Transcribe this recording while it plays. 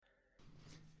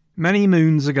Many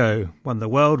moons ago, when the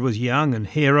world was young and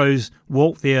heroes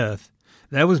walked the earth,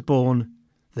 there was born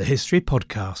the History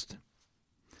Podcast.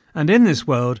 And in this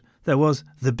world, there was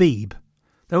the Beeb.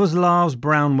 There was Lars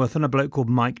Brownworth and a bloke called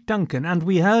Mike Duncan, and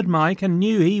we heard Mike and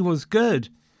knew he was good.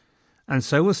 And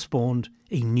so was spawned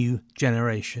a new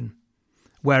generation,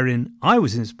 wherein I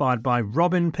was inspired by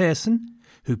Robin Pearson,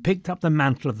 who picked up the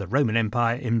mantle of the Roman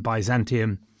Empire in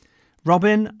Byzantium.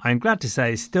 Robin, I'm glad to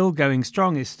say, is still going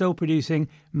strong, is still producing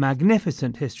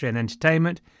magnificent history and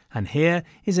entertainment, and here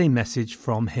is a message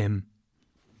from him.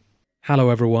 Hello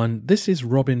everyone, this is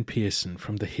Robin Pearson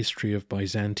from the History of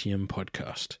Byzantium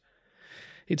podcast.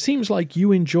 It seems like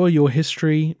you enjoy your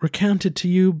history recounted to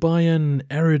you by an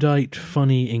erudite,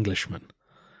 funny Englishman.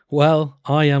 Well,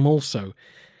 I am also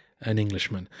an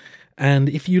Englishman. And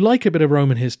if you like a bit of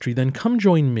Roman history, then come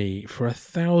join me for a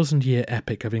 1,000-year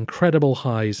epic of incredible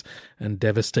highs and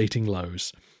devastating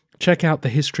lows. Check out The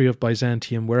History of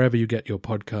Byzantium wherever you get your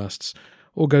podcasts,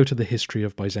 or go to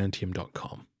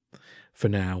thehistoryofbyzantium.com. For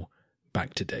now,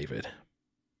 back to David.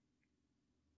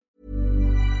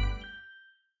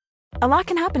 A lot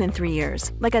can happen in 3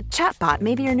 years, like a chatbot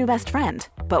may be your new best friend.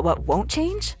 But what won't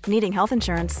change? Needing health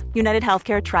insurance. United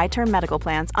Healthcare Tri-Term Medical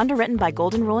Plans, underwritten by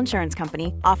Golden Rule Insurance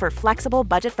Company, offer flexible,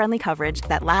 budget-friendly coverage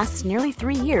that lasts nearly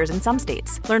 3 years in some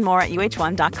states. Learn more at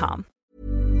uh1.com.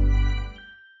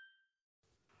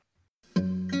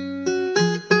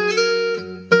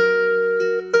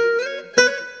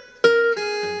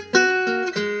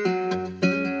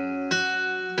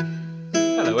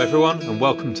 Hello everyone, and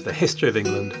welcome to the History of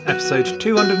England, episode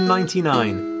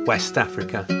 299, West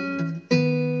Africa.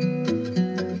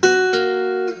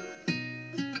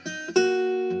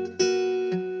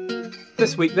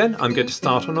 This week then, I'm going to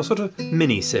start on a sort of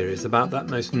mini-series about that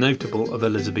most notable of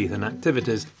Elizabethan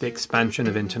activities, the expansion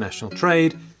of international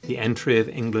trade, the entry of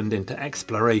England into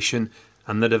exploration,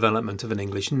 and the development of an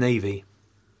English navy.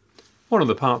 One of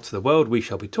the parts of the world we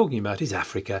shall be talking about is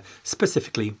Africa,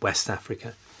 specifically West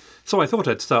Africa. So I thought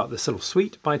I'd start this little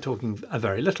suite by talking a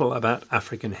very little about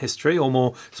African history, or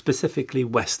more specifically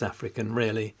West African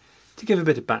really, to give a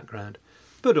bit of background,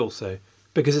 but also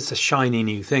because it's a shiny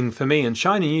new thing for me, and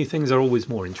shiny new things are always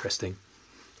more interesting.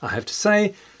 I have to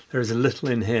say, there is a little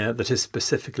in here that is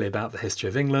specifically about the history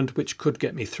of England, which could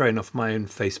get me thrown off my own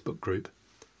Facebook group.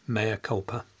 Mea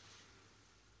culpa.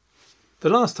 The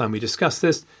last time we discussed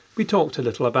this, we talked a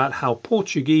little about how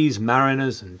Portuguese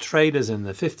mariners and traders in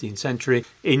the 15th century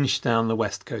inched down the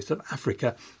west coast of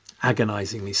Africa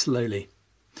agonisingly slowly.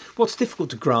 What's difficult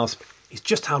to grasp is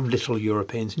just how little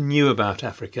Europeans knew about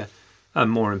Africa,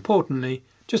 and more importantly,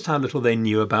 just how little they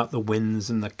knew about the winds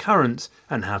and the currents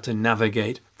and how to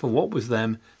navigate for what was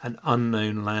then an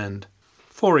unknown land.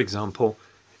 For example,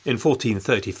 in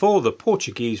 1434 the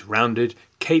Portuguese rounded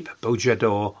Cape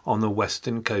Bojador on the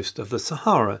western coast of the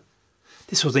Sahara.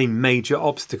 This was a major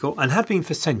obstacle and had been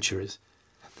for centuries.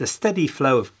 The steady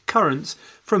flow of currents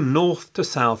from north to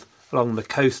south along the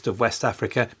coast of West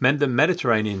Africa meant that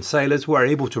Mediterranean sailors were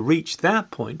able to reach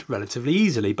that point relatively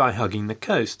easily by hugging the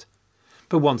coast.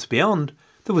 But once beyond,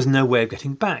 there was no way of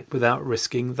getting back without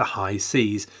risking the high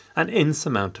seas, an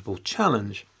insurmountable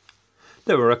challenge.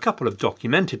 There were a couple of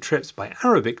documented trips by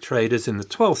Arabic traders in the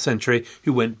 12th century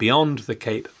who went beyond the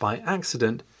Cape by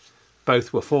accident.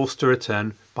 Both were forced to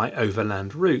return by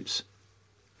overland routes.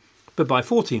 But by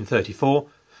 1434,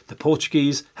 the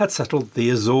Portuguese had settled the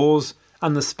Azores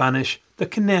and the Spanish the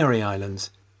Canary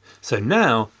Islands. So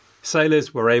now,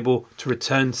 sailors were able to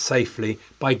return safely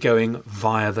by going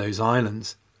via those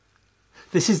islands.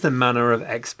 This is the manner of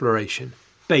exploration,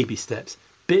 baby steps,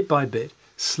 bit by bit,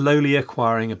 slowly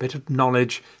acquiring a bit of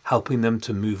knowledge, helping them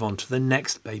to move on to the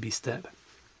next baby step.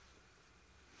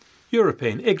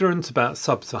 European ignorance about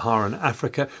sub-Saharan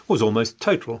Africa was almost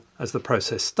total as the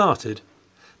process started.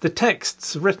 The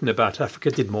texts written about Africa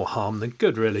did more harm than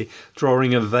good, really,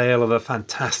 drawing a veil of the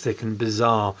fantastic and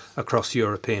bizarre across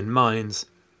European minds.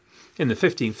 In the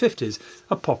 1550s,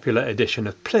 a popular edition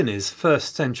of Pliny's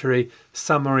 1st century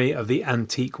Summary of the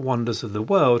Antique Wonders of the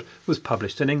World was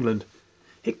published in England.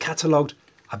 It catalogued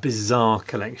a bizarre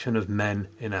collection of men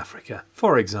in Africa.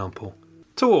 For example,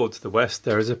 towards the west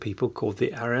there is a people called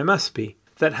the Arimaspi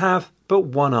that have but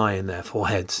one eye in their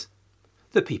foreheads.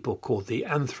 The people called the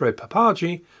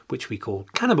Anthropophagi, which we call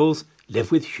cannibals,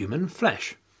 live with human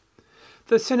flesh.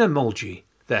 The Cynomolgi,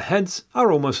 their heads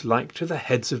are almost like to the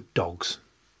heads of dogs.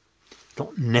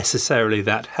 Not necessarily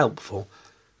that helpful,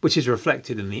 which is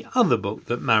reflected in the other book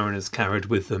that mariners carried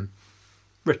with them.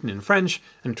 Written in French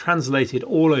and translated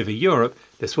all over Europe,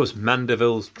 this was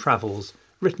Mandeville's Travels,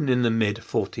 written in the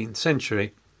mid-14th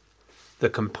century. The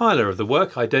compiler of the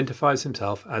work identifies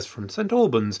himself as from St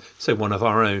Albans, so one of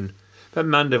our own, but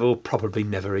Mandeville probably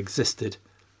never existed.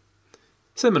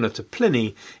 Similar to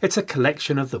Pliny, it's a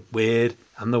collection of the weird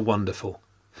and the wonderful.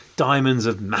 Diamonds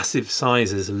of massive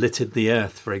sizes littered the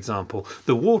earth, for example.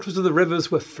 The waters of the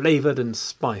rivers were flavoured and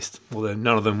spiced, although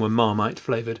none of them were Marmite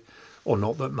flavoured, or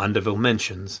not that Mandeville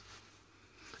mentions.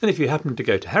 And if you happen to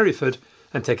go to Hereford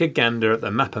and take a gander at the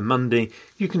Mappa Mundi,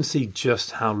 you can see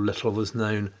just how little was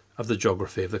known of the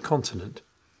geography of the continent.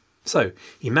 So,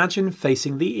 imagine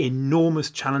facing the enormous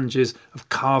challenges of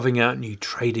carving out new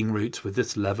trading routes with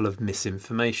this level of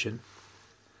misinformation.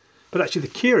 But actually the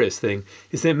curious thing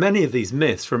is that many of these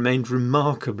myths remained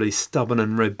remarkably stubborn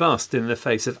and robust in the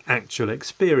face of actual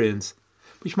experience,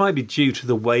 which might be due to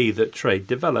the way that trade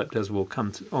developed, as we'll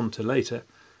come on to later.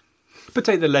 But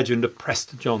take the legend of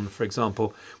Prester John, for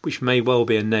example, which may well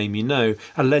be a name you know,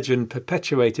 a legend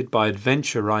perpetuated by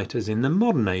adventure writers in the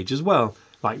modern age as well,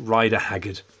 like Rider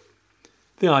Haggard.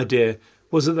 The idea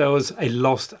was that there was a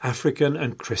lost African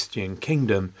and Christian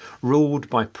kingdom ruled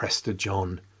by Prester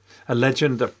John, a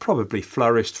legend that probably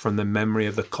flourished from the memory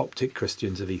of the Coptic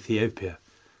Christians of Ethiopia.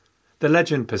 The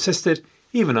legend persisted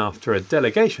even after a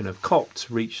delegation of Copts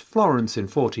reached Florence in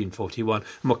 1441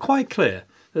 and were quite clear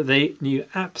that they knew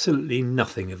absolutely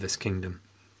nothing of this kingdom.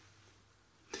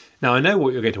 Now I know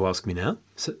what you're going to ask me now.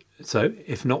 So,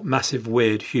 if not massive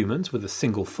weird humans with a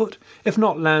single foot, if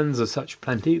not lands of such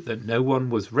plenty that no one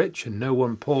was rich and no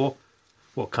one poor,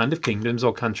 what kind of kingdoms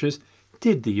or countries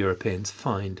did the Europeans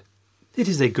find? It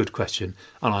is a good question,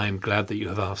 and I am glad that you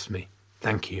have asked me.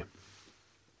 Thank you.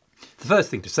 The first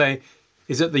thing to say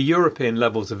is that the European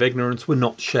levels of ignorance were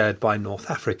not shared by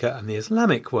North Africa and the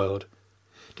Islamic world.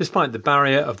 Despite the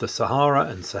barrier of the Sahara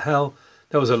and Sahel,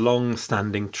 there was a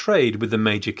long-standing trade with the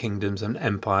major kingdoms and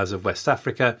empires of West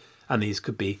Africa, and these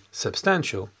could be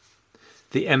substantial.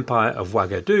 The Empire of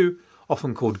Ouagadougou,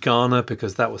 often called Ghana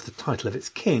because that was the title of its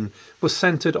king, was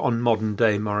centred on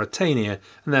modern-day Mauritania,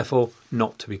 and therefore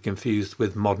not to be confused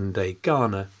with modern-day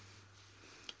Ghana.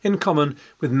 In common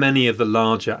with many of the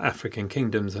larger African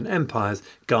kingdoms and empires,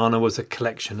 Ghana was a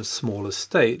collection of smaller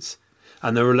states,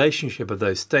 and the relationship of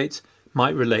those states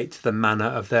might relate to the manner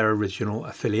of their original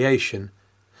affiliation.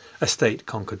 A state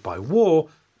conquered by war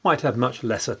might have much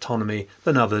less autonomy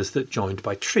than others that joined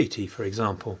by treaty, for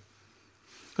example.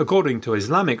 According to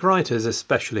Islamic writers,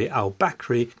 especially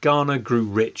al-Bakri, Ghana grew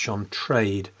rich on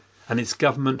trade, and its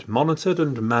government monitored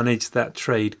and managed that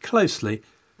trade closely,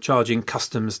 charging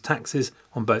customs taxes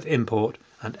on both import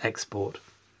and export.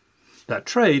 That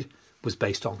trade was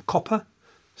based on copper,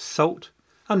 salt,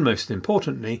 and most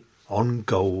importantly, on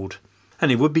gold.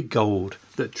 And it would be gold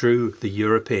that drew the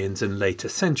Europeans in later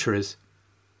centuries.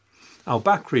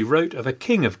 Al-Bakri wrote of a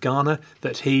king of Ghana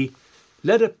that he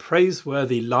led a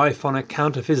praiseworthy life on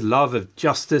account of his love of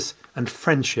justice and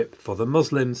friendship for the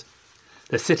Muslims.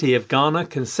 The city of Ghana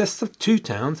consists of 2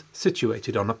 towns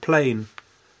situated on a plain.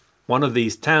 One of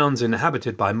these towns,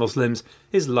 inhabited by Muslims,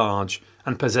 is large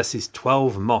and possesses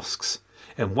 12 mosques,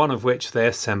 in one of which they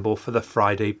assemble for the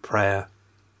Friday prayer.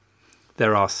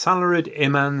 There are salaried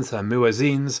imams and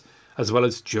muezzins, as well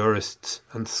as jurists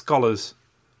and scholars.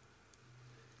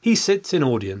 He sits in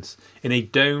audience in a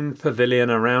domed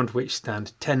pavilion around which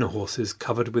stand 10 horses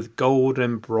covered with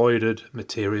gold-embroidered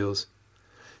materials.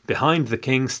 Behind the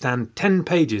king stand 10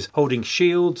 pages holding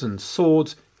shields and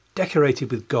swords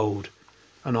decorated with gold,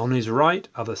 and on his right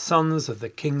are the sons of the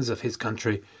kings of his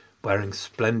country wearing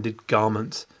splendid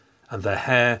garments and their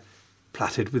hair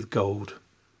plaited with gold.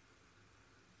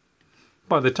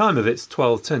 By the time of its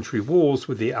 12th century wars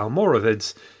with the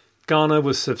Almoravids, Ghana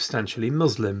was substantially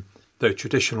Muslim, though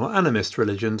traditional animist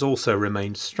religions also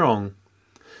remained strong.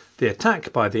 The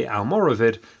attack by the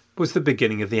Almoravid was the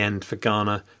beginning of the end for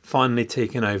Ghana, finally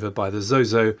taken over by the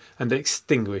Zozo and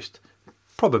extinguished,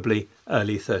 probably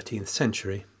early 13th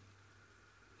century.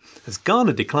 As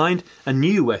Ghana declined, a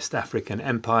new West African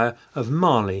empire of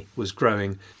Mali was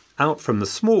growing, out from the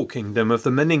small kingdom of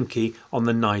the Meninki on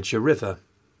the Niger River.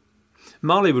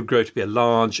 Mali would grow to be a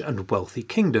large and wealthy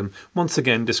kingdom, once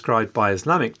again described by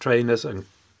Islamic trainers and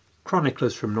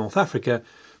chroniclers from North Africa,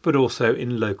 but also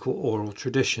in local oral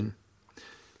tradition.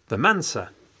 The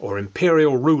Mansa, or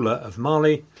imperial ruler of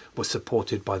Mali, was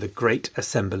supported by the Great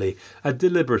Assembly, a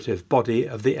deliberative body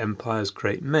of the empire's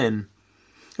great men.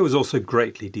 It was also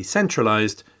greatly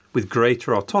decentralised, with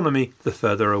greater autonomy the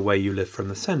further away you lived from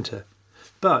the centre.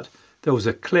 But there was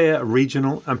a clear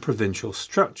regional and provincial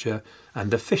structure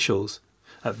and officials,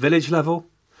 at village level,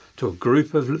 to a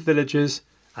group of villages,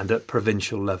 and at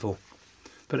provincial level.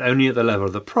 But only at the level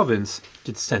of the province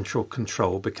did central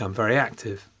control become very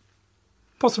active.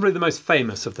 Possibly the most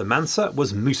famous of the Mansa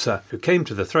was Musa, who came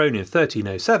to the throne in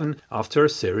 1307 after a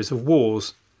series of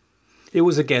wars. It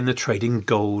was again the trade in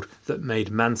gold that made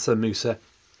Mansa Musa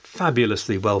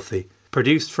fabulously wealthy,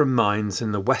 produced from mines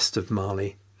in the west of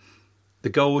Mali. The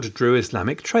gold drew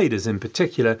Islamic traders in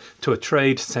particular to a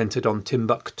trade centred on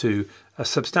Timbuktu, a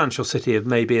substantial city of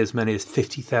maybe as many as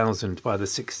 50,000 by the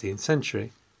 16th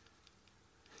century.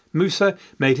 Musa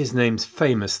made his name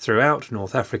famous throughout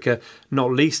North Africa,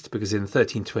 not least because in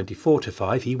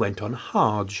 1324-5 he went on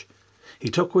Hajj. He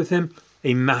took with him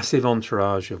a massive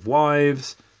entourage of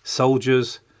wives,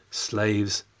 soldiers,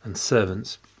 slaves and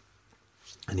servants.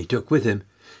 And he took with him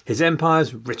his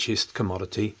empire's richest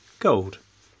commodity, gold.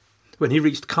 When he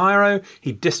reached Cairo,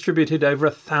 he distributed over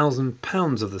 1,000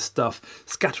 pounds of the stuff,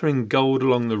 scattering gold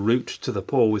along the route to the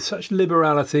poor with such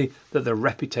liberality that the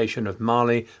reputation of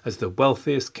Mali as the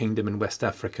wealthiest kingdom in West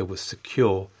Africa was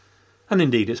secure. And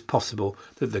indeed it's possible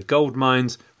that the gold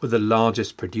mines were the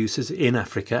largest producers in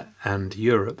Africa and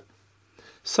Europe.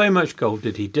 So much gold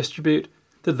did he distribute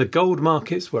that the gold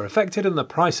markets were affected and the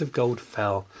price of gold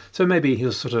fell. So maybe he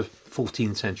was sort of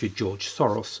 14th century George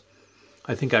Soros.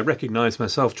 I think I recognise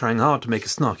myself trying hard to make a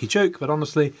snarky joke, but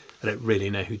honestly, I don't really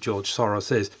know who George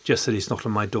Soros is, just that he's not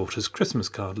on my daughter's Christmas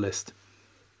card list.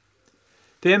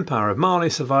 The Empire of Mali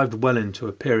survived well into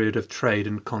a period of trade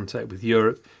and contact with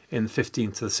Europe in the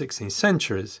 15th to the 16th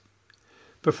centuries.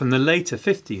 But from the later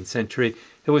 15th century,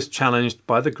 it was challenged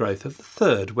by the growth of the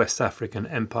third West African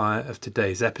empire of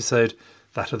today's episode,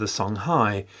 that of the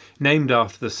Songhai, named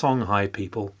after the Songhai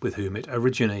people with whom it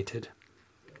originated.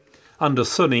 Under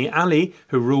Sunni Ali,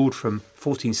 who ruled from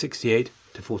 1468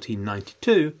 to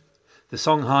 1492, the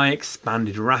Songhai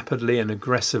expanded rapidly and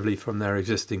aggressively from their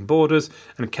existing borders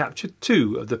and captured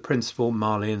two of the principal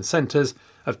Malian centres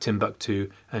of Timbuktu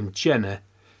and Djenné,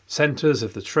 centres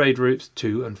of the trade routes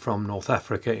to and from North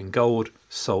Africa in gold,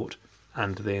 salt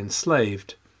and the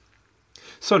enslaved.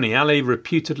 Sunni Ali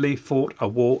reputedly fought a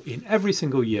war in every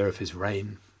single year of his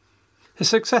reign. His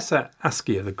successor,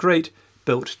 Askia the Great,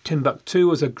 built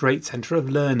Timbuktu as a great centre of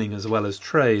learning as well as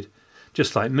trade.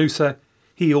 Just like Musa,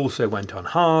 he also went on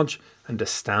Hajj and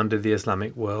astounded the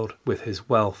Islamic world with his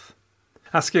wealth.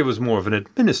 Askia was more of an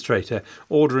administrator,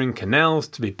 ordering canals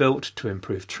to be built to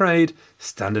improve trade,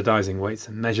 standardising weights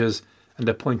and measures, and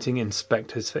appointing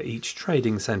inspectors for each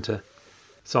trading centre.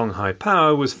 Songhai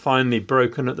power was finally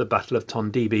broken at the Battle of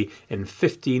Tondibi in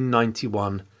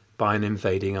 1591 by an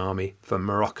invading army from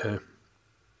Morocco.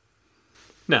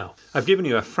 Now, I've given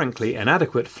you a frankly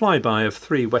inadequate flyby of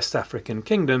three West African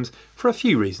kingdoms for a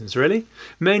few reasons, really,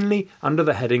 mainly under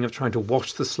the heading of trying to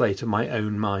wash the slate of my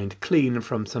own mind clean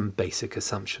from some basic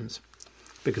assumptions.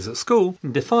 Because at school,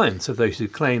 in defiance of those who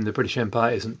claim the British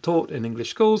Empire isn't taught in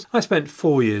English schools, I spent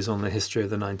 4 years on the history of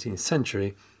the 19th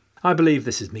century. I believe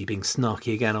this is me being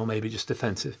snarky again, or maybe just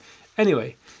defensive.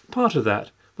 Anyway, part of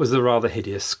that was the rather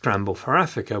hideous Scramble for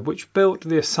Africa, which built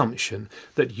the assumption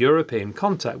that European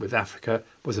contact with Africa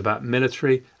was about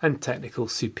military and technical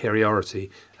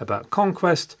superiority, about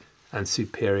conquest and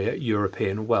superior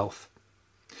European wealth.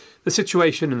 The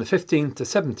situation in the 15th to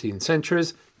 17th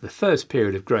centuries, the first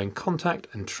period of growing contact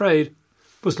and trade,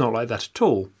 was not like that at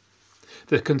all.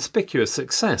 The conspicuous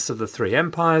success of the three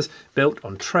empires, built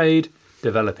on trade,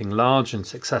 developing large and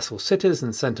successful cities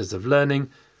and centres of learning,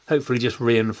 hopefully just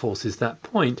reinforces that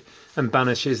point and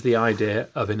banishes the idea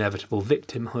of inevitable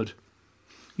victimhood.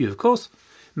 You, of course,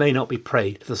 may not be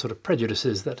prey to the sort of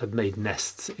prejudices that have made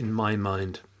nests in my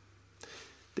mind.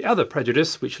 The other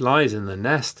prejudice which lies in the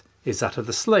nest is that of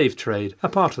the slave trade, a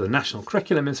part of the national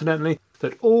curriculum, incidentally,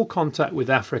 that all contact with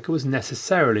Africa was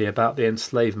necessarily about the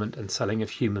enslavement and selling of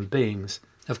human beings.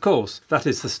 Of course, that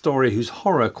is the story whose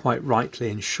horror quite rightly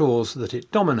ensures that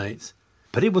it dominates.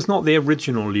 But it was not the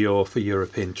original lure for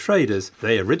European traders.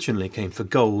 They originally came for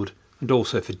gold, and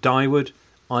also for dyewood,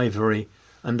 ivory,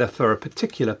 and for a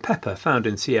particular pepper found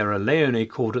in Sierra Leone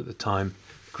called at the time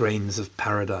grains of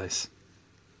paradise.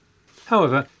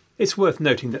 However, it's worth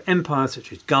noting that empires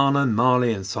such as Ghana,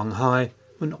 Mali and Songhai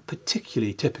were not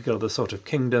particularly typical of the sort of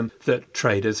kingdom that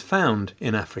traders found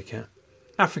in Africa.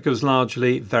 Africa was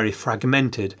largely very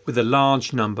fragmented, with a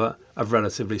large number of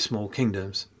relatively small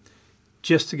kingdoms.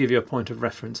 Just to give you a point of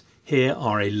reference, here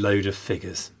are a load of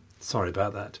figures. Sorry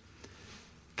about that.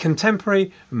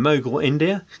 Contemporary Mughal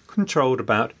India controlled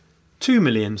about 2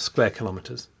 million square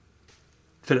kilometres.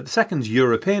 Philip II's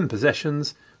European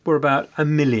possessions were about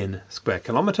 1 million square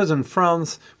kilometres, and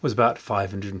France was about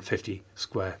 550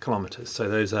 square kilometres. So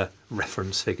those are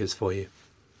reference figures for you.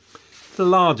 The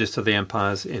largest of the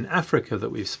empires in Africa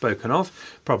that we've spoken of,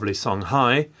 probably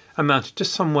Songhai, amounted to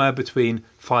somewhere between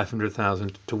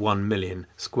 500,000 to 1 million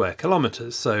square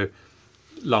kilometres. So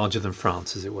larger than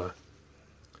France, as it were.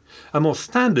 A more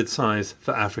standard size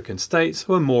for African states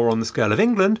were more on the scale of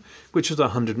England, which was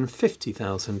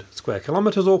 150,000 square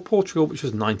kilometres, or Portugal, which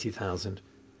was 90,000.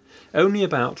 Only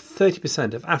about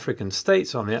 30% of African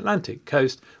states on the Atlantic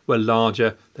coast were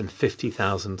larger than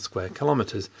 50,000 square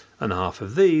kilometres, and half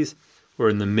of these were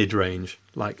in the mid-range,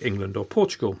 like England or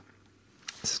Portugal.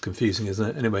 This is confusing, isn't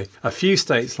it? Anyway, a few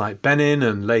states like Benin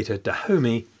and later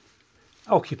Dahomey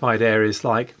occupied areas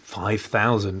like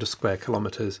 5,000 square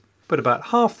kilometres, but about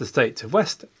half the states of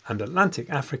West and Atlantic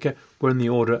Africa were in the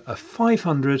order of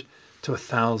 500 to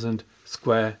 1,000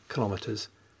 square kilometres,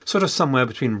 sort of somewhere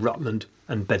between Rutland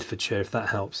and Bedfordshire, if that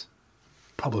helps.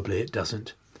 Probably it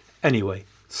doesn't. Anyway,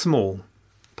 small.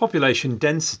 Population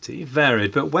density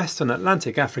varied, but West and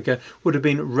Atlantic Africa would have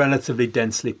been relatively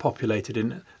densely populated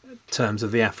in terms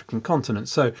of the African continent.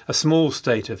 So a small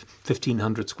state of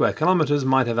 1,500 square kilometres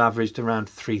might have averaged around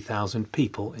 3,000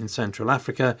 people in Central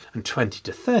Africa and 20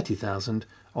 to 30,000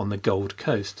 on the Gold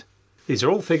Coast. These are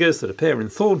all figures that appear in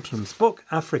Thornton's book,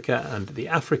 Africa and the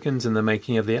Africans in the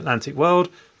Making of the Atlantic World,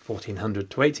 1400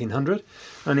 to 1800,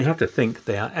 and you have to think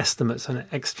they are estimates and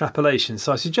extrapolations.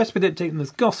 So I suggest we don't take them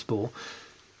as gospel,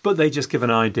 but they just give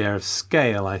an idea of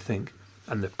scale, I think,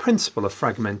 and the principle of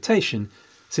fragmentation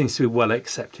seems to be well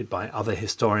accepted by other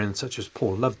historians such as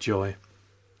Paul Lovejoy.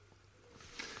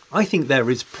 I think there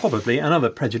is probably another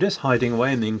prejudice hiding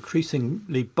away in the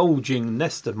increasingly bulging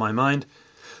nest of my mind,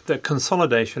 that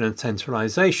consolidation and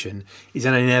centralisation is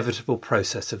an inevitable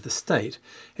process of the state.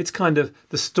 It's kind of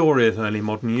the story of early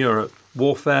modern Europe: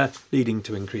 warfare leading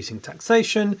to increasing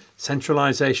taxation,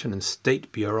 centralisation and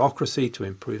state bureaucracy to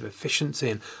improve efficiency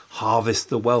and harvest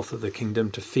the wealth of the kingdom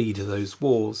to feed those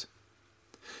wars.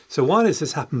 So why does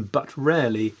this happen but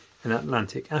rarely in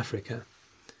Atlantic Africa?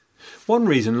 One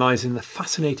reason lies in the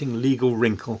fascinating legal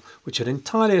wrinkle which had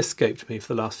entirely escaped me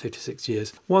for the last 56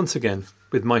 years. Once again,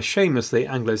 with my shamelessly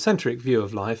Anglo-centric view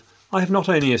of life, I have not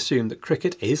only assumed that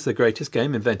cricket is the greatest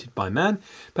game invented by man,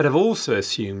 but have also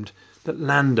assumed that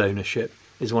land ownership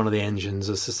is one of the engines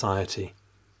of society.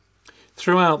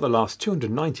 Throughout the last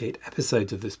 298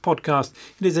 episodes of this podcast,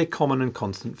 it is a common and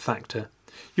constant factor.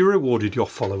 You rewarded your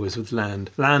followers with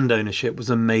land. Land ownership was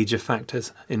a major factor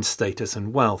in status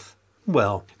and wealth.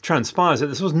 Well, it transpires that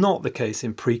this was not the case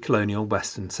in pre-colonial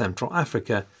West and Central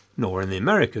Africa, nor in the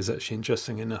Americas, actually,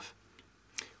 interesting enough.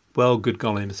 Well, good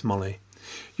golly, Miss Molly.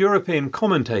 European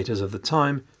commentators of the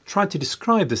time tried to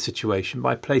describe the situation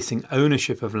by placing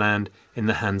ownership of land in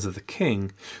the hands of the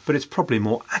king, but it's probably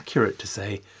more accurate to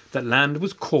say that land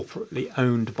was corporately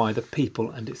owned by the people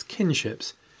and its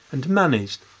kinships, and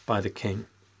managed by the king.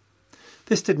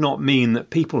 This did not mean that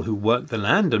people who worked the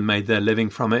land and made their living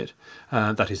from it,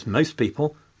 that is, most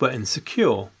people, were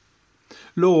insecure.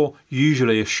 Law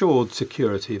usually assured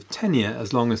security of tenure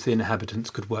as long as the inhabitants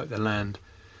could work the land,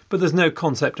 but there's no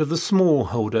concept of the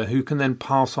smallholder who can then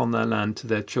pass on their land to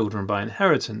their children by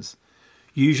inheritance.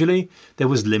 Usually there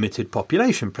was limited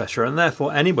population pressure, and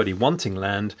therefore anybody wanting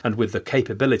land and with the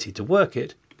capability to work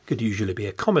it could usually be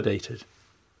accommodated.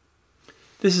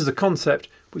 This is a concept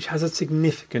which has a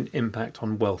significant impact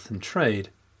on wealth and trade.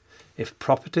 If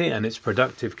property and its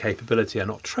productive capability are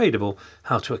not tradable,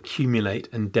 how to accumulate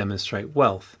and demonstrate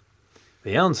wealth?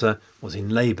 The answer was in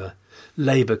labour.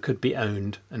 Labour could be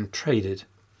owned and traded.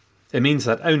 It means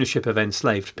that ownership of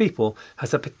enslaved people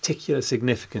has a particular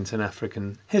significance in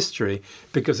African history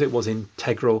because it was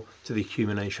integral to the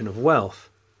accumulation of wealth.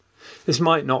 This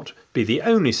might not be the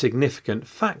only significant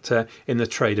factor in the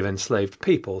trade of enslaved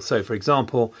people. So, for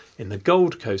example, in the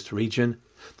Gold Coast region,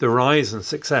 the rise and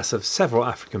success of several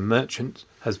African merchants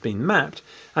has been mapped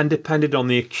and depended on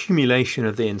the accumulation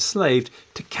of the enslaved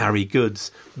to carry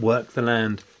goods, work the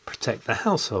land, protect the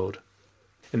household.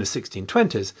 In the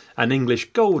 1620s, an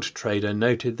English gold trader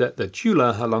noted that the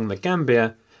jeweller along the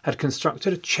Gambia had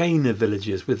constructed a chain of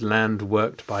villages with land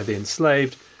worked by the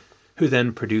enslaved, who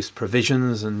then produced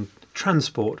provisions and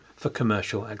transport for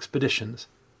commercial expeditions.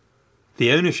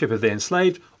 The ownership of the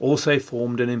enslaved also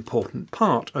formed an important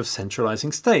part of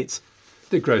centralising states.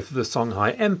 The growth of the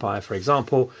Songhai Empire, for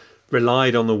example,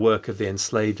 relied on the work of the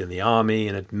enslaved in the army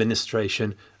and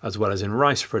administration, as well as in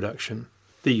rice production.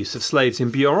 The use of slaves in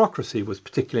bureaucracy was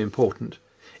particularly important,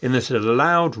 in that it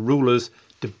allowed rulers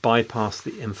to bypass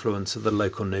the influence of the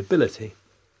local nobility.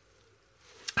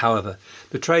 However,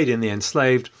 the trade in the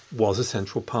enslaved was a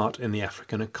central part in the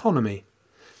African economy.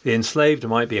 The enslaved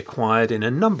might be acquired in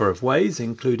a number of ways,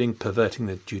 including perverting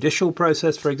the judicial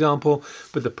process, for example,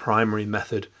 but the primary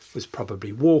method was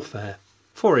probably warfare.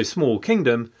 For a small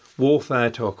kingdom, warfare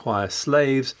to acquire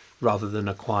slaves rather than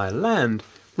acquire land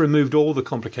removed all the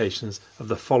complications of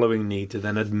the following need to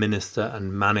then administer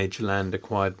and manage land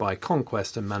acquired by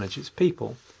conquest and manage its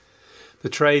people. The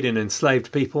trade in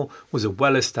enslaved people was a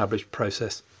well-established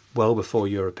process well before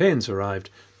Europeans arrived,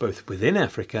 both within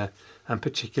Africa and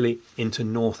particularly into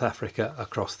North Africa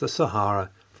across the Sahara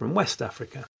from West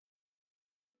Africa.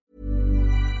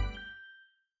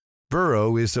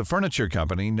 Burrow is a furniture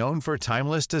company known for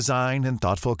timeless design and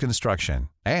thoughtful construction,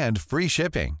 and free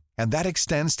shipping, and that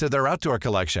extends to their outdoor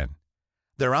collection.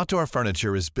 Their outdoor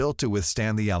furniture is built to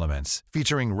withstand the elements,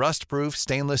 featuring rust-proof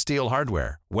stainless steel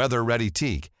hardware, weather-ready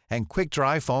teak, and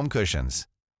quick-dry foam cushions.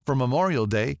 For Memorial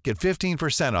Day, get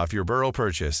 15% off your Burrow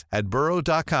purchase at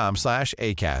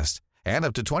burrow.com/ACAST and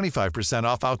up to 25%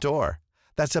 off outdoor.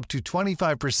 That's up to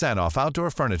 25% off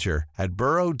outdoor furniture at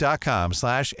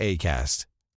burrow.com/ACAST.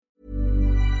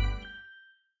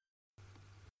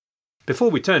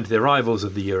 Before we turn to the arrivals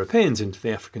of the Europeans into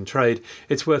the African trade,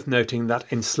 it's worth noting that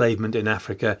enslavement in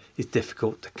Africa is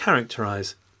difficult to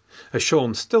characterise. As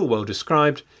Sean Stillwell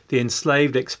described, the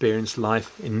enslaved experienced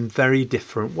life in very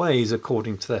different ways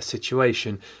according to their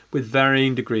situation, with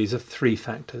varying degrees of three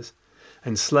factors: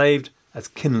 enslaved as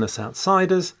kinless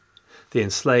outsiders, the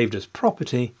enslaved as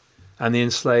property, and the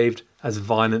enslaved as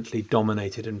violently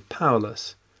dominated and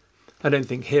powerless. I don't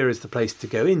think here is the place to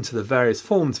go into the various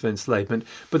forms of enslavement,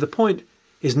 but the point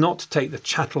is not to take the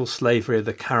chattel slavery of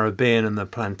the Caribbean and the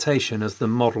plantation as the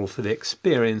model for the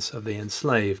experience of the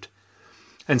enslaved.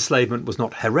 Enslavement was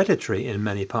not hereditary in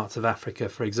many parts of Africa,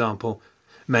 for example.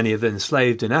 Many of the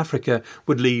enslaved in Africa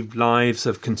would lead lives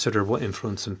of considerable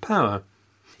influence and power.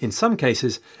 In some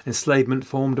cases, enslavement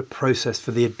formed a process for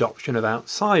the adoption of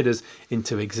outsiders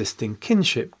into existing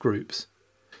kinship groups,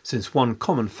 since one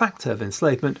common factor of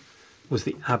enslavement was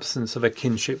the absence of a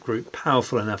kinship group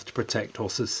powerful enough to protect or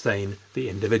sustain the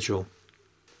individual.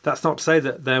 That's not to say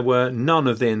that there were none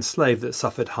of the enslaved that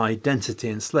suffered high-density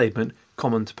enslavement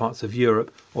common to parts of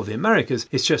Europe or the Americas.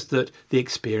 It's just that the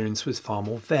experience was far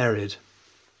more varied.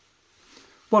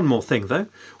 One more thing, though.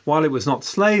 While it was not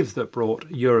slaves that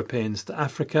brought Europeans to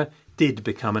Africa, did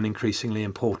become an increasingly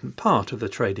important part of the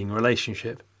trading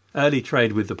relationship. Early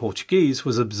trade with the Portuguese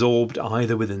was absorbed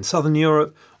either within southern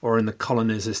Europe or in the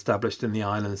colonies established in the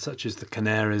islands such as the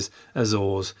Canaries,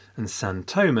 Azores and São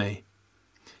Tomé.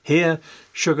 Here,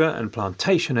 sugar and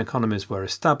plantation economies were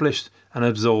established and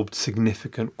absorbed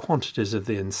significant quantities of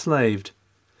the enslaved.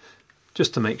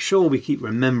 Just to make sure we keep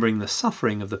remembering the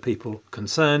suffering of the people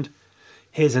concerned,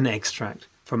 here's an extract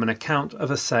from an account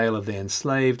of a sale of the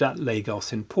enslaved at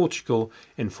Lagos in Portugal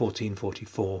in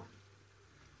 1444.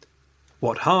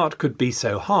 What heart could be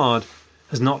so hard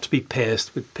as not to be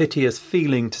pierced with piteous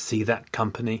feeling to see that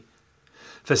company?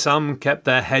 For some kept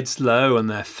their heads low and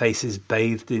their faces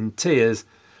bathed in tears,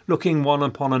 looking one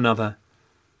upon another.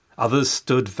 Others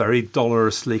stood very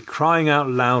dolorously, crying out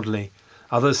loudly.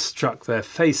 Others struck their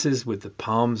faces with the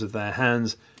palms of their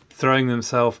hands, throwing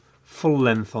themselves full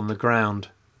length on the ground.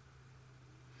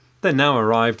 There now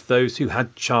arrived those who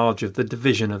had charge of the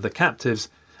division of the captives,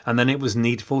 and then it was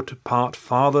needful to part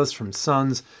fathers from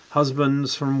sons,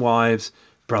 husbands from wives,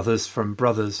 brothers from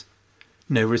brothers.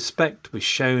 No respect was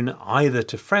shown either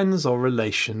to friends or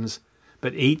relations,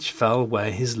 but each fell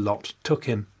where his lot took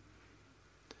him.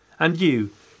 And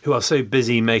you, who are so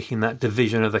busy making that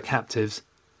division of the captives,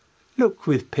 look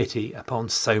with pity upon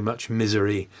so much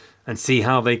misery, and see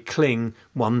how they cling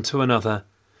one to another,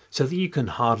 so that you can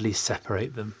hardly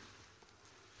separate them.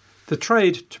 The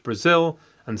trade to Brazil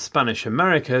and Spanish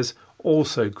Americas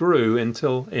also grew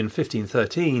until, in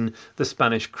 1513, the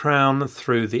Spanish crown,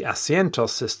 through the Asientos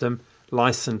system,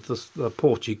 licensed the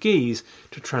Portuguese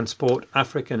to transport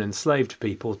African enslaved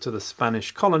people to the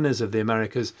Spanish colonies of the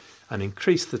Americas and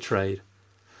increase the trade.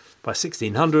 By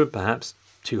 1600, perhaps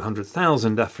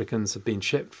 200,000 Africans had been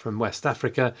shipped from West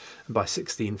Africa, and by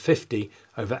 1650,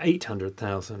 over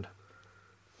 800,000.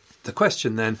 The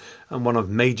question then, and one of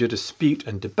major dispute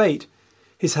and debate,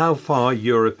 is how far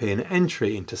European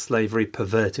entry into slavery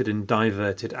perverted and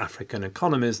diverted African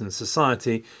economies and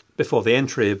society before the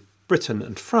entry of Britain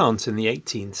and France in the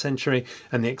 18th century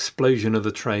and the explosion of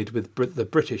the trade with the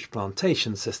British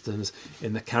plantation systems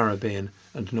in the Caribbean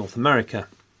and North America.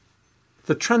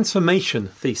 The transformation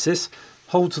thesis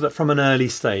holds that from an early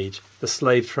stage the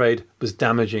slave trade was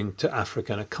damaging to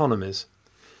African economies.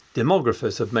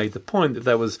 Demographers have made the point that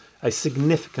there was a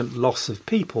significant loss of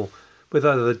people with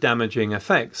other damaging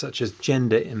effects such as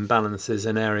gender imbalances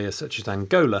in areas such as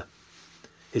Angola.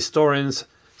 Historians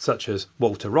such as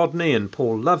Walter Rodney and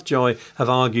Paul Lovejoy have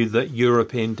argued that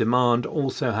European demand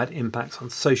also had impacts on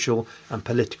social and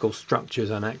political structures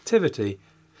and activity,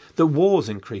 that wars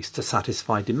increased to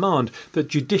satisfy demand, that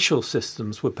judicial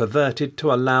systems were perverted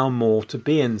to allow more to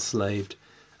be enslaved,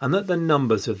 and that the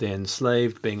numbers of the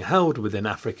enslaved being held within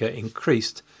Africa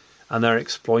increased and their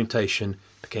exploitation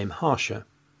became harsher.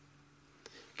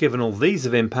 Given all these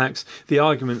impacts, the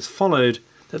arguments followed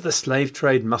that the slave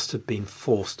trade must have been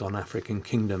forced on African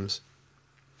kingdoms.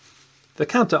 The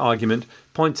counter-argument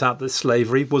points out that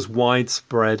slavery was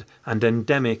widespread and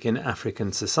endemic in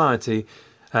African society,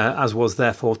 as was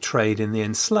therefore trade in the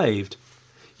enslaved.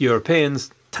 Europeans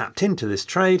tapped into this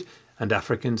trade and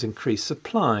Africans increased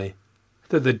supply.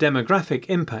 That the demographic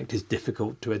impact is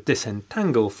difficult to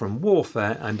disentangle from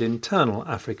warfare and internal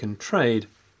African trade.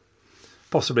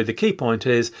 Possibly the key point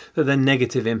is that the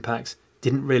negative impacts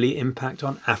didn't really impact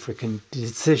on African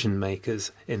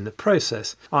decision-makers in the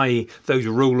process, i.e. those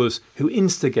rulers who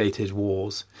instigated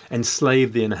wars,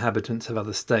 enslaved the inhabitants of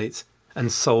other states,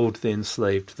 and sold the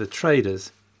enslaved to the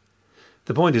traders.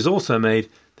 The point is also made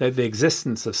that the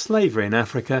existence of slavery in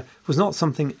Africa was not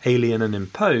something alien and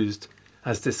imposed.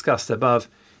 As discussed above,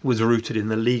 it was rooted in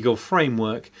the legal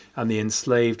framework, and the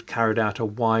enslaved carried out a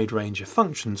wide range of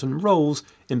functions and roles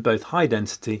in both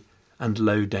high-density and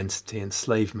low-density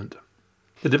enslavement.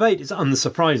 The debate is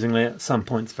unsurprisingly at some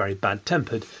points very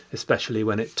bad-tempered, especially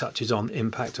when it touches on the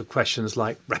impact of questions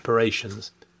like reparations.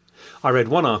 I read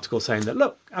one article saying that,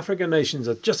 look, African nations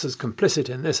are just as complicit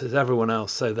in this as everyone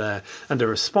else, so there, and a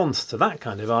response to that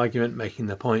kind of argument making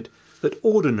the point that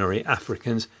ordinary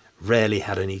Africans rarely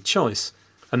had any choice,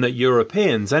 and that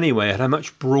Europeans anyway had a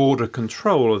much broader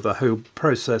control of the whole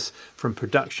process from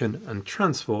production and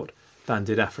transport than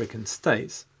did African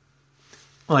states.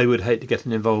 I would hate to get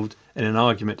involved in an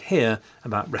argument here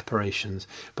about reparations,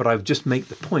 but I would just make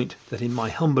the point that in my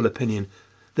humble opinion,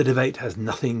 the debate has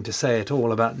nothing to say at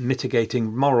all about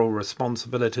mitigating moral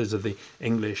responsibilities of the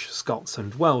English, Scots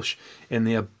and Welsh in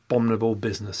the abominable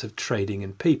business of trading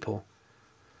in people.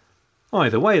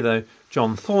 Either way, though,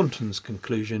 John Thornton's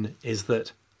conclusion is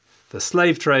that the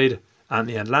slave trade and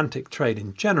the Atlantic trade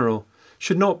in general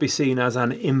should not be seen as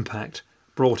an impact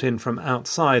brought in from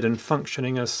outside and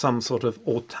functioning as some sort of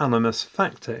autonomous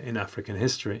factor in African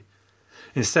history.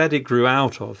 Instead, it grew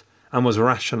out of and was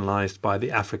rationalised by the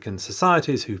African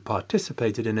societies who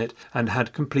participated in it and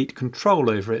had complete control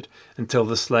over it until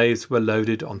the slaves were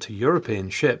loaded onto European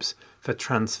ships for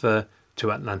transfer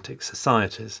to Atlantic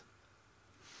societies.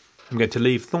 I'm going to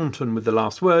leave Thornton with the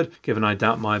last word, given I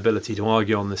doubt my ability to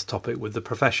argue on this topic with the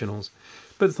professionals,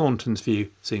 but Thornton's view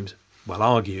seems well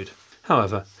argued.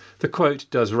 However, the quote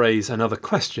does raise another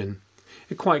question.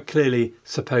 It quite clearly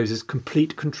supposes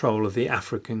complete control of the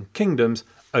African kingdoms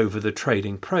over the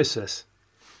trading process.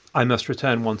 I must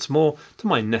return once more to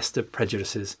my nest of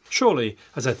prejudices. Surely,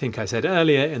 as I think I said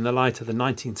earlier, in the light of the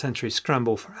 19th century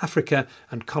scramble for Africa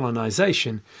and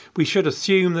colonisation, we should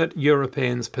assume that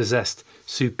Europeans possessed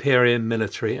superior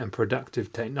military and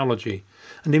productive technology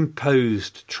and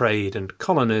imposed trade and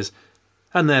colonies,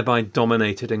 and thereby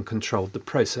dominated and controlled the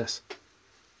process.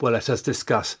 Well, let us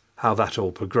discuss how that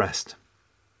all progressed.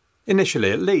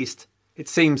 Initially, at least, it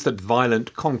seems that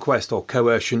violent conquest or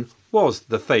coercion was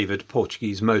the favoured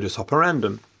Portuguese modus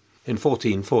operandum. In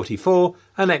 1444,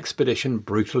 an expedition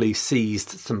brutally seized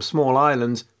some small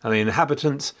islands, and the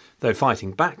inhabitants, though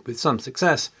fighting back with some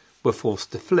success, were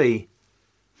forced to flee.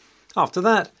 After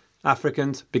that,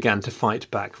 Africans began to fight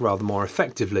back rather more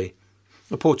effectively.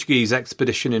 A Portuguese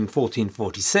expedition in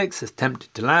 1446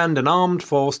 attempted to land an armed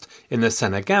force in the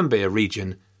Senegambia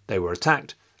region. They were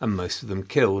attacked and most of them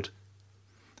killed.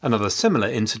 Another similar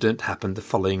incident happened the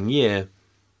following year.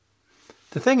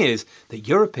 The thing is that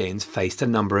Europeans faced a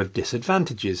number of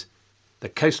disadvantages. The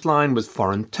coastline was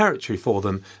foreign territory for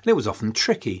them, and it was often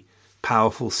tricky.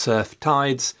 Powerful surf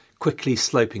tides, quickly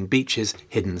sloping beaches,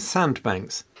 hidden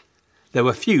sandbanks. There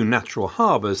were few natural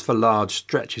harbours for large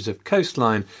stretches of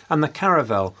coastline, and the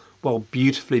caravel, while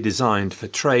beautifully designed for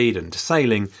trade and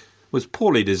sailing, was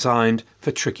poorly designed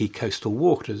for tricky coastal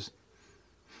waters.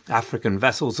 African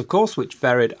vessels, of course, which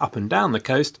ferried up and down the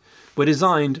coast, were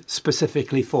designed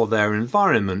specifically for their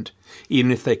environment,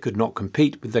 even if they could not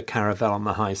compete with the caravel on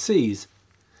the high seas.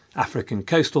 African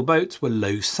coastal boats were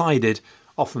low-sided,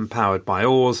 often powered by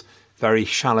oars, very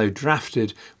shallow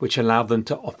drafted, which allowed them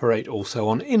to operate also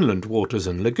on inland waters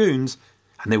and lagoons,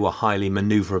 and they were highly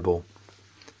manoeuvrable.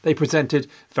 They presented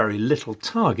very little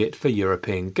target for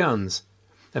European guns,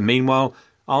 and meanwhile,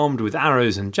 armed with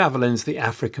arrows and javelins, the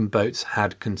African boats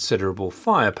had considerable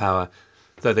firepower,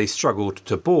 though they struggled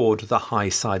to board the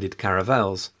high-sided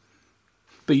caravels.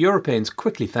 But Europeans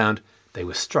quickly found they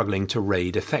were struggling to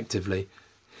raid effectively.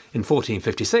 In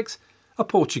 1456, a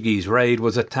Portuguese raid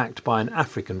was attacked by an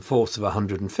African force of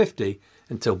 150,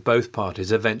 until both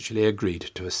parties eventually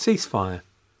agreed to a ceasefire.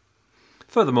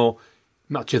 Furthermore,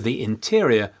 much of the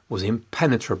interior was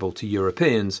impenetrable to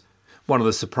Europeans. One of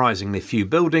the surprisingly few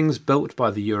buildings built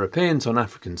by the Europeans on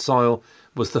African soil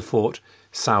was the fort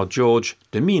São Jorge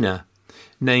de Mina,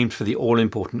 named for the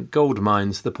all-important gold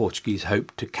mines the Portuguese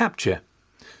hoped to capture.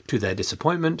 To their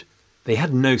disappointment, they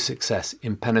had no success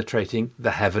in penetrating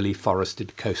the heavily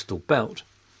forested coastal belt.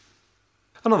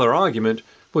 Another argument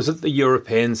was that the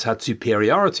Europeans had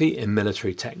superiority in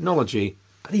military technology,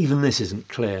 but even this isn't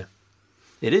clear.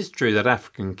 It is true that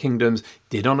African kingdoms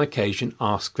did on occasion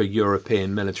ask for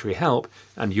European military help,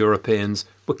 and Europeans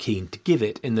were keen to give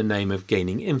it in the name of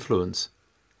gaining influence.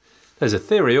 There's a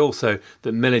theory also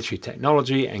that military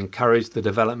technology encouraged the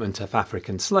development of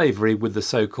African slavery with the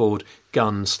so-called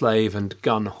gun-slave and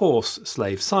gun-horse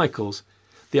slave cycles,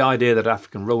 the idea that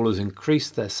African rulers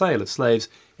increased their sale of slaves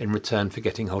in return for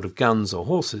getting hold of guns or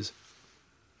horses.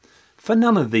 For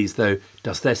none of these, though,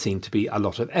 does there seem to be a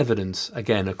lot of evidence,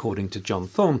 again according to John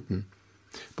Thornton.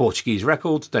 Portuguese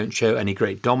records don't show any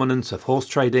great dominance of horse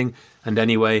trading, and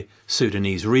anyway,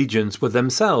 Sudanese regions were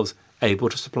themselves able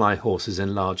to supply horses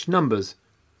in large numbers.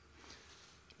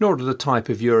 Nor do the type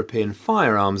of European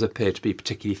firearms appear to be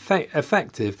particularly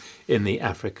effective in the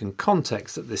African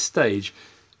context at this stage.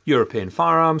 European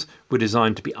firearms were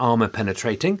designed to be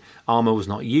armour-penetrating. Armour was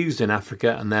not used in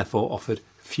Africa and therefore offered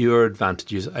fewer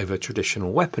advantages over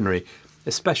traditional weaponry,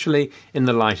 especially in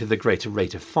the light of the greater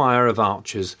rate of fire of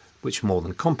archers, which more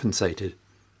than compensated.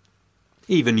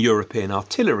 Even European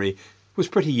artillery was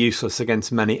pretty useless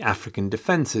against many African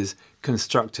defences,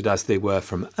 constructed as they were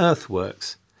from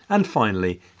earthworks. And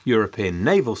finally, European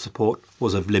naval support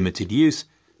was of limited use,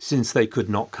 since they could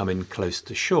not come in close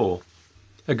to shore.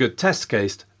 A good test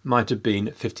case might have been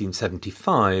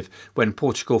 1575, when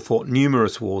Portugal fought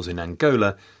numerous wars in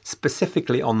Angola,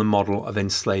 specifically on the model of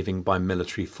enslaving by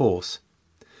military force.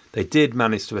 They did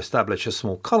manage to establish a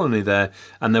small colony there,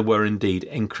 and there were indeed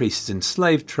increases in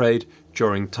slave trade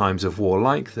during times of war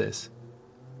like this.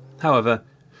 However,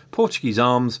 Portuguese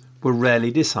arms were rarely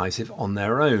decisive on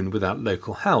their own without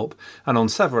local help, and on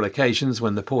several occasions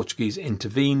when the Portuguese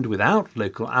intervened without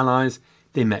local allies,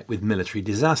 they met with military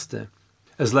disaster.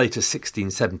 As late as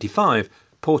 1675,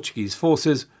 Portuguese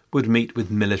forces would meet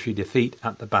with military defeat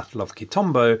at the Battle of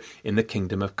Quitombo in the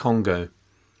Kingdom of Congo.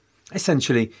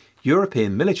 Essentially,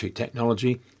 European military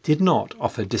technology did not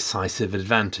offer decisive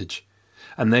advantage,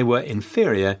 and they were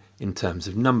inferior in terms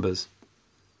of numbers.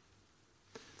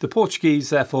 The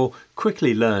Portuguese, therefore,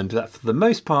 quickly learned that for the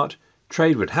most part,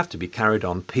 trade would have to be carried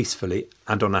on peacefully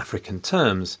and on African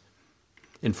terms.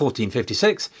 In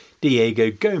 1456,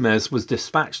 Diego Gomes was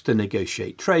dispatched to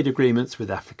negotiate trade agreements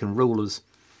with African rulers.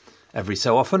 Every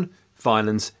so often,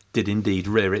 violence did indeed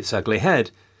rear its ugly head,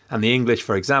 and the English,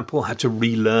 for example, had to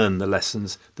relearn the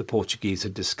lessons the Portuguese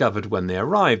had discovered when they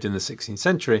arrived in the 16th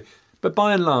century, but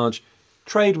by and large,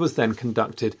 trade was then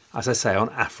conducted, as I say, on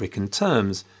African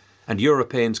terms, and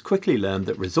Europeans quickly learned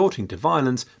that resorting to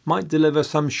violence might deliver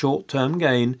some short-term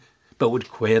gain, but would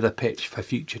queer the pitch for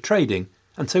future trading,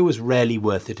 and so was rarely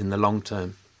worth it in the long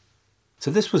term. So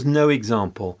this was no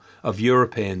example of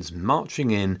Europeans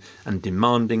marching in and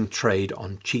demanding trade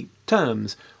on cheap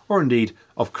terms, or indeed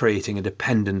of creating a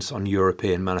dependence on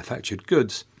European manufactured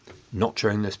goods, not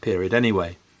during this period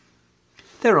anyway.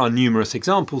 There are numerous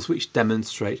examples which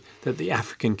demonstrate that the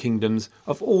African kingdoms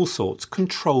of all sorts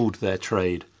controlled their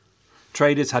trade.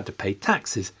 Traders had to pay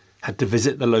taxes, had to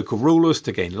visit the local rulers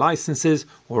to gain licenses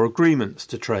or agreements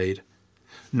to trade.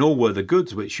 Nor were the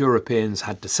goods which Europeans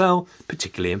had to sell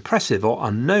particularly impressive or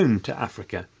unknown to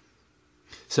Africa.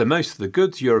 So most of the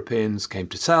goods Europeans came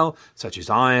to sell, such as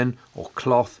iron or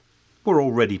cloth, were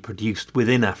already produced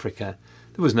within Africa.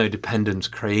 There was no dependence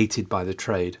created by the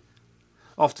trade.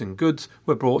 Often goods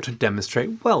were brought to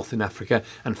demonstrate wealth in Africa,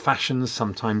 and fashions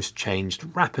sometimes changed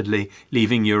rapidly,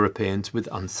 leaving Europeans with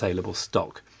unsaleable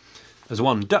stock. As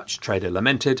one Dutch trader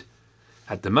lamented,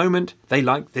 "At the moment they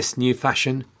like this new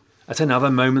fashion, at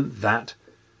another moment that,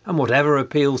 and whatever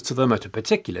appeals to them at a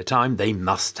particular time they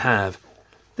must have.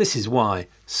 This is why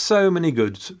so many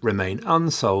goods remain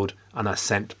unsold and are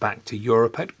sent back to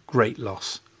Europe at great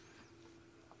loss."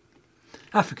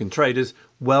 African traders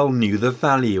well knew the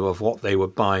value of what they were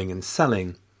buying and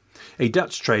selling. A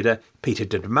Dutch trader, Peter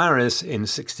de Maris, in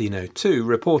 1602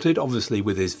 reported, obviously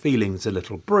with his feelings a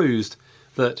little bruised,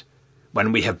 that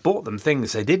 "when we have bought them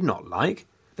things they did not like,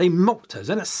 they mocked us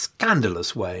in a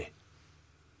scandalous way."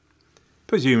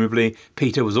 Presumably,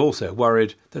 Peter was also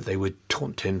worried that they would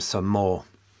taunt him some more.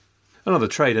 Another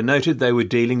trader noted they were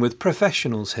dealing with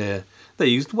professionals here. They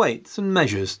used weights and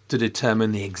measures to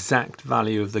determine the exact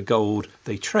value of the gold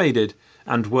they traded,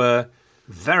 and were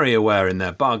very aware in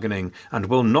their bargaining, and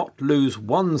will not lose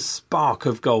one spark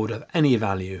of gold of any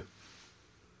value.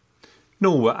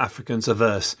 Nor were Africans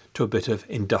averse to a bit of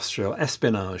industrial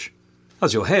espionage.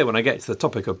 As you'll hear when I get to the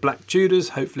topic of Black Tudors,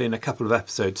 hopefully in a couple of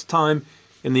episodes' time,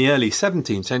 in the early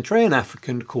 17th century an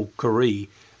African called Carew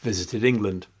visited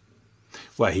England,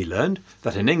 where he learned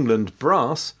that in England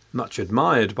brass, much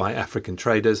admired by African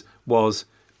traders, was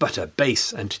but a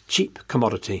base and cheap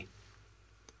commodity.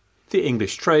 The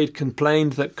English trade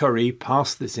complained that Carew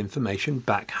passed this information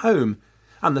back home,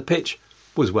 and the pitch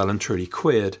was well and truly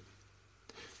queered.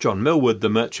 John Millward, the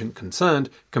merchant concerned,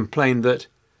 complained that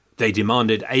they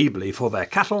demanded ably for their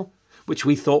cattle, which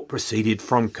we thought proceeded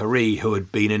from Carew, who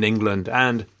had been in England,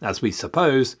 and, as we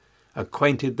suppose,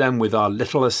 acquainted them with our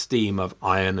little esteem of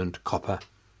iron and copper.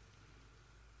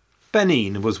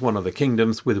 Benin was one of the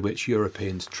kingdoms with which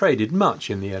Europeans traded much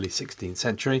in the early 16th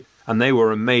century, and they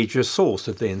were a major source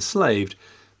of the enslaved,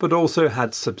 but also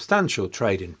had substantial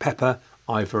trade in pepper,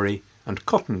 ivory, and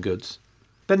cotton goods.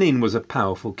 Benin was a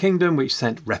powerful kingdom which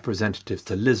sent representatives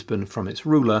to Lisbon from its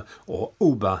ruler, or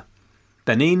Uba.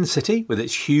 Benin City, with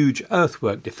its huge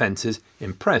earthwork defences,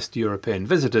 impressed European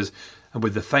visitors, and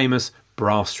with the famous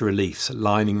brass reliefs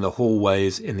lining the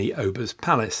hallways in the Uba's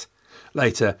palace,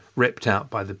 later ripped out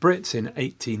by the Brits in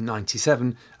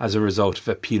 1897 as a result of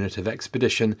a punitive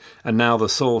expedition, and now the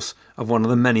source of one of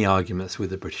the many arguments with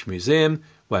the British Museum,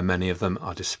 where many of them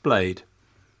are displayed.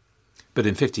 But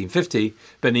in 1550,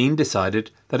 Benin decided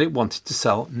that it wanted to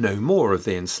sell no more of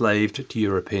the enslaved to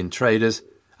European traders,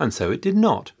 and so it did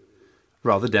not,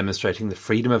 rather demonstrating the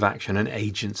freedom of action and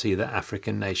agency that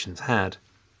African nations had.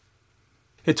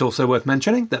 It's also worth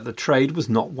mentioning that the trade was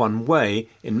not one way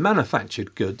in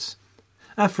manufactured goods.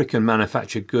 African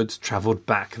manufactured goods travelled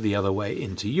back the other way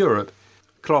into Europe.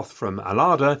 Cloth from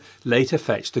Alada later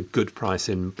fetched a good price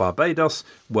in Barbados,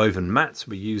 woven mats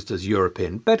were used as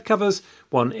European bed covers,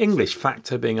 one English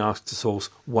factor being asked to source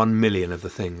 1 million of the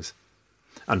things.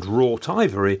 And wrought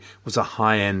ivory was a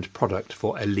high-end product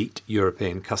for elite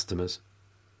European customers.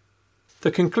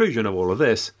 The conclusion of all of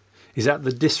this is that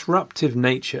the disruptive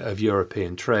nature of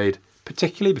European trade,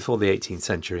 particularly before the 18th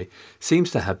century,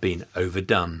 seems to have been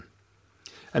overdone.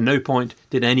 At no point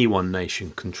did any one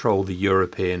nation control the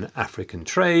European-African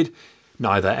trade,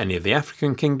 neither any of the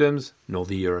African kingdoms nor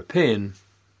the European.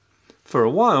 For a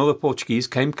while the Portuguese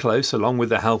came close, along with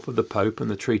the help of the Pope and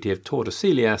the Treaty of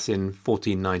Tordesillas in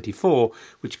 1494,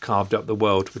 which carved up the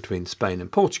world between Spain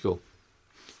and Portugal.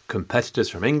 Competitors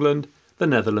from England, the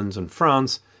Netherlands and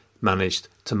France managed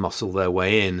to muscle their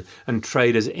way in and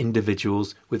trade as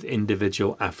individuals with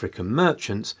individual African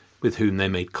merchants with whom they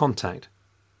made contact.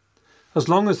 As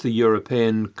long as the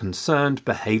European concerned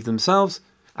behaved themselves,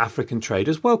 African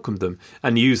traders welcomed them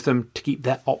and used them to keep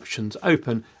their options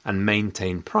open and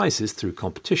maintain prices through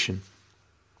competition.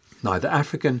 Neither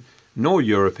African nor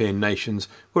European nations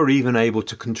were even able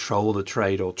to control the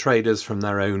trade or traders from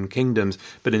their own kingdoms,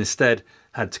 but instead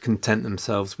had to content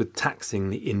themselves with taxing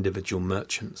the individual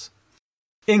merchants.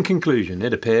 In conclusion,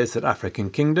 it appears that African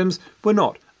kingdoms were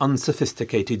not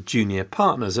unsophisticated junior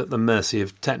partners at the mercy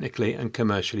of technically and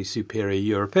commercially superior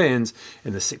Europeans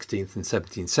in the 16th and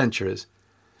 17th centuries.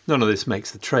 None of this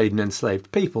makes the trade in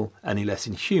enslaved people any less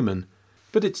inhuman,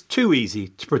 but it's too easy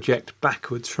to project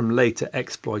backwards from later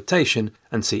exploitation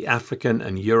and see African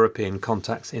and European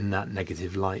contacts in that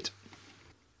negative light.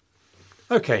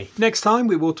 OK, next time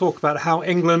we will talk about how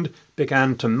England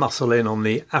began to muscle in on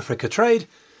the Africa trade,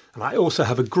 and I also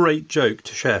have a great joke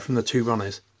to share from the two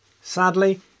runners.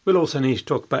 Sadly, we'll also need to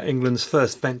talk about England's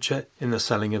first venture in the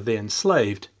selling of the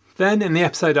enslaved. Then, in the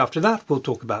episode after that, we'll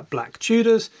talk about Black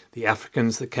Tudors, the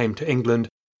Africans that came to England,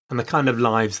 and the kind of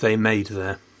lives they made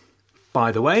there.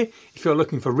 By the way, if you're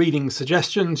looking for reading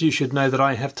suggestions, you should know that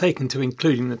I have taken to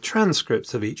including the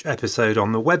transcripts of each episode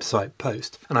on the website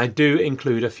post, and I do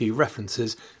include a few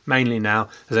references, mainly now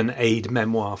as an aid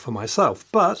memoir for myself,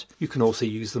 but you can also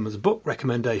use them as book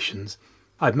recommendations.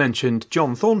 I've mentioned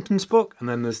John Thornton's book, and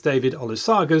then there's David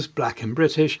Olusaga's Black and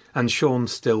British, and Sean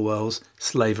Stillwell's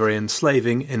Slavery and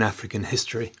Slaving in African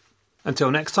History. Until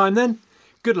next time then,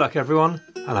 good luck everyone,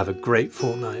 and have a great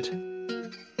fortnight.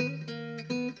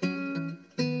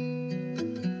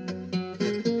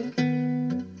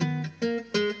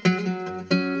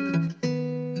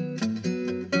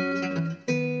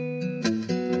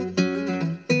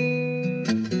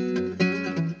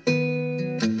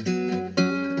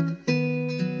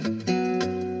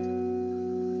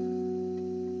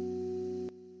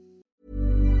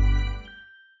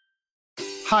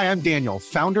 Hi, I'm Daniel,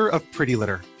 founder of Pretty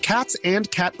Litter. Cats and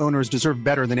cat owners deserve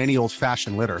better than any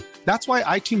old-fashioned litter. That's why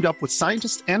I teamed up with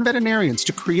scientists and veterinarians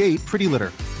to create Pretty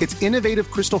Litter. Its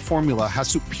innovative crystal formula has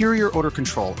superior odor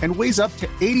control and weighs up to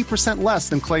 80% less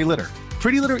than clay litter.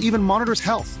 Pretty Litter even monitors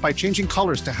health by changing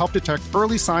colors to help detect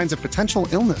early signs of potential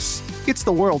illness. It's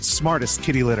the world's smartest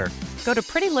kitty litter. Go to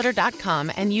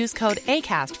prettylitter.com and use code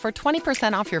ACAST for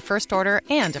 20% off your first order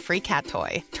and a free cat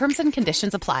toy. Terms and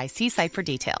conditions apply. See site for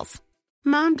details.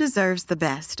 Mom deserves the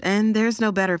best, and there's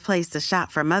no better place to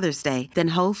shop for Mother's Day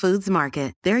than Whole Foods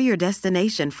Market. They're your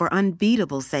destination for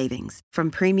unbeatable savings, from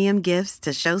premium gifts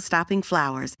to show-stopping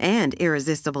flowers and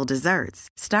irresistible desserts.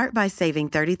 Start by saving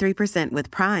 33% with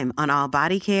Prime on all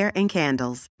body care and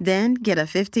candles. Then get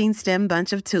a 15-stem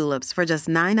bunch of tulips for just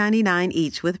 $9.99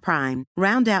 each with Prime.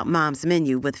 Round out Mom's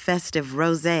menu with festive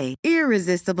rosé,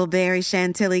 irresistible berry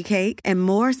chantilly cake, and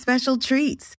more special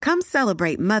treats. Come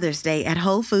celebrate Mother's Day at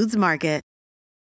Whole Foods Market.